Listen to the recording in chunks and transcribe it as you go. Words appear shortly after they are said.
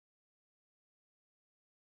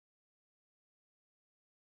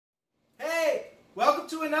Welcome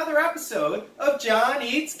to another episode of John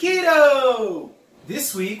Eats Keto!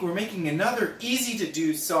 This week we're making another easy to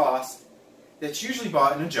do sauce that's usually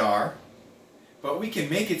bought in a jar, but we can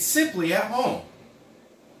make it simply at home.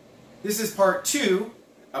 This is part 2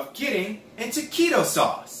 of getting into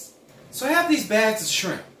Keto-Sauce. So I have these bags of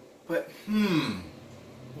shrimp, but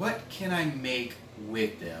what can I make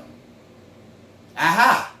with them?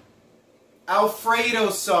 Aha! Alfredo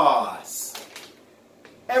sauce!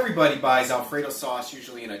 Everybody buys Alfredo sauce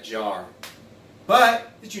usually in a jar.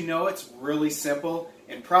 But did you know it's really simple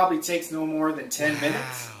and probably takes no more than 10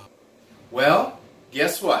 minutes? Well,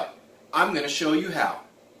 guess what? I'm going to show you how.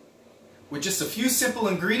 With just a few simple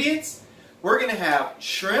ingredients, we're going to have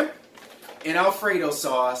shrimp and Alfredo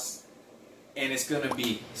sauce, and it's going to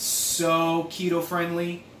be so keto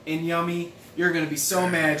friendly and yummy. You're going to be so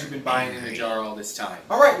mad you've been buying it in a jar all this time.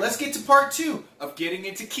 Alright, let's get to part 2 of getting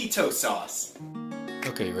into keto sauce.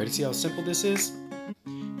 Okay, you ready to see how simple this is?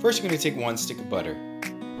 First, you're going to take 1 stick of butter.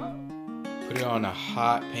 Put it on a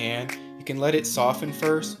hot pan. You can let it soften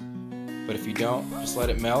first, but if you don't, just let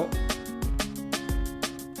it melt.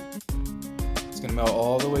 It's going to melt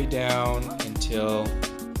all the way down until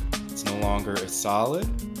it's no longer a solid.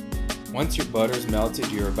 Once your butter is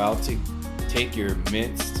melted, you're about to take your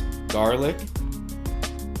minced garlic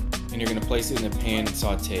and you're going to place it in a pan and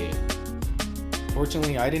saute it.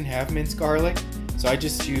 Fortunately, I didn't have minced garlic, so I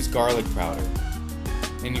just used garlic powder.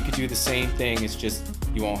 And you could do the same thing, it's just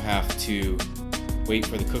you won't have to wait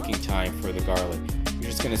for the cooking time for the garlic.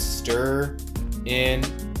 You're just going to stir in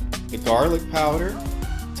the garlic powder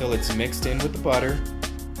till it's mixed in with the butter.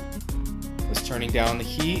 Just turning down the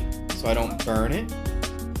heat so I don't burn it.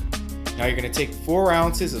 Now you're going to take 4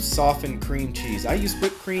 ounces of softened cream cheese. I use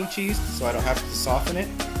whipped cream cheese so I don't have to soften it.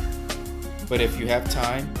 But if you have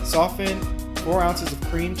time, soften 4 ounces of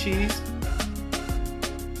cream cheese.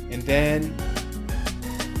 And then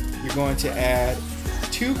you're going to add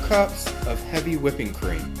 2 cups of heavy whipping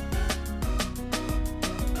cream.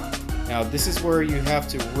 Now this is where you have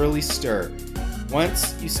to really stir.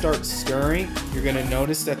 Once you start stirring, you're going to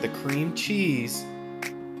notice that the cream cheese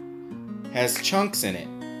has chunks in it.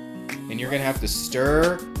 And you're going to have to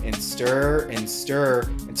stir and stir and stir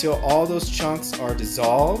until all those chunks are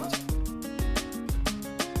dissolved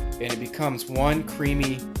and it becomes one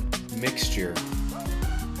creamy mixture.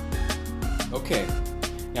 Okay,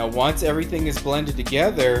 now once everything is blended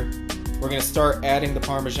together, we're going to start adding the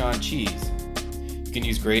Parmesan cheese. You can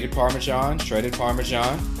use grated Parmesan, shredded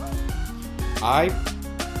Parmesan. I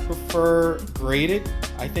prefer grated.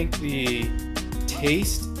 I think the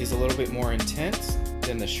taste is a little bit more intense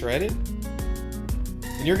than the shredded.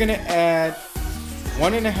 And you're going to add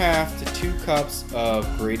 1.5 to 2 cups of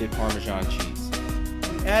grated Parmesan cheese.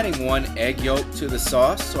 I'm adding 1 egg yolk to the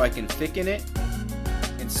sauce so I can thicken it.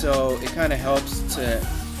 And so it kind of helps to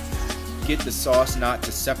get the sauce not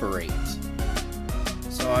to separate.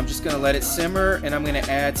 So I'm just going to let it simmer and I'm going to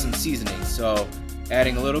add some seasoning. So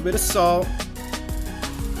adding a little bit of salt,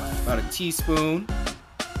 about a teaspoon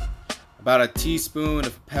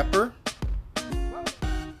of pepper.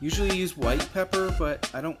 Usually use white pepper, but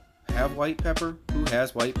I don't have white pepper. Who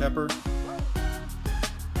has white pepper?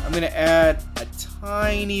 I'm going to add a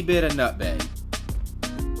tiny bit of nutmeg.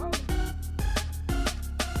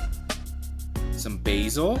 Some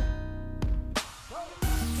basil.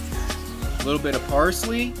 A little bit of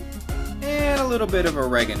parsley. And a little bit of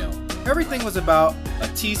oregeno. Everything was about a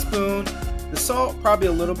teaspoon. The salt probably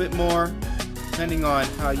a little bit more, depending on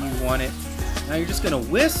how you want it. Now you're just going to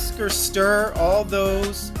whisk or stir all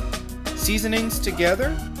those seasonings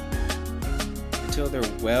together until they're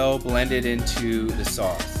well blended into the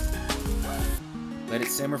sauce. Let it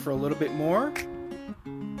simmer for a little bit more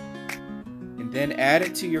and then add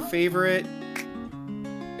it to your favorite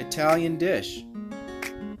Italian dish.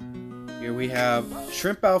 Here we have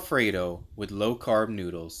shrimp Alfredo with low-carb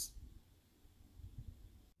noodles.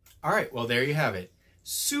 Alright, well there you have it.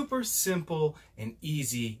 Super simple and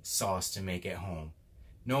easy sauce to make at home.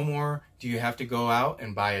 No more do you have to go out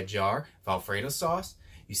and buy a jar of Alfredo sauce.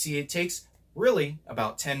 You see, it takes really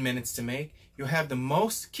about 10 minutes to make. You'll have the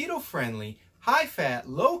most keto-friendly, high-fat,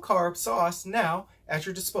 low-carb sauce now at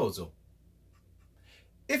your disposal.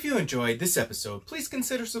 If you enjoyed this episode, please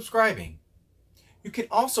consider subscribing. You can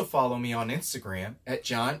also follow me on Instagram at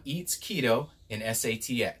John Eats Keto in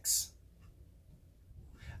SATX.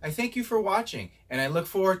 I thank you for watching, and I look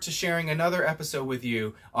forward to sharing another episode with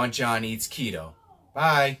you on John Eats Keto.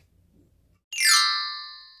 Bye!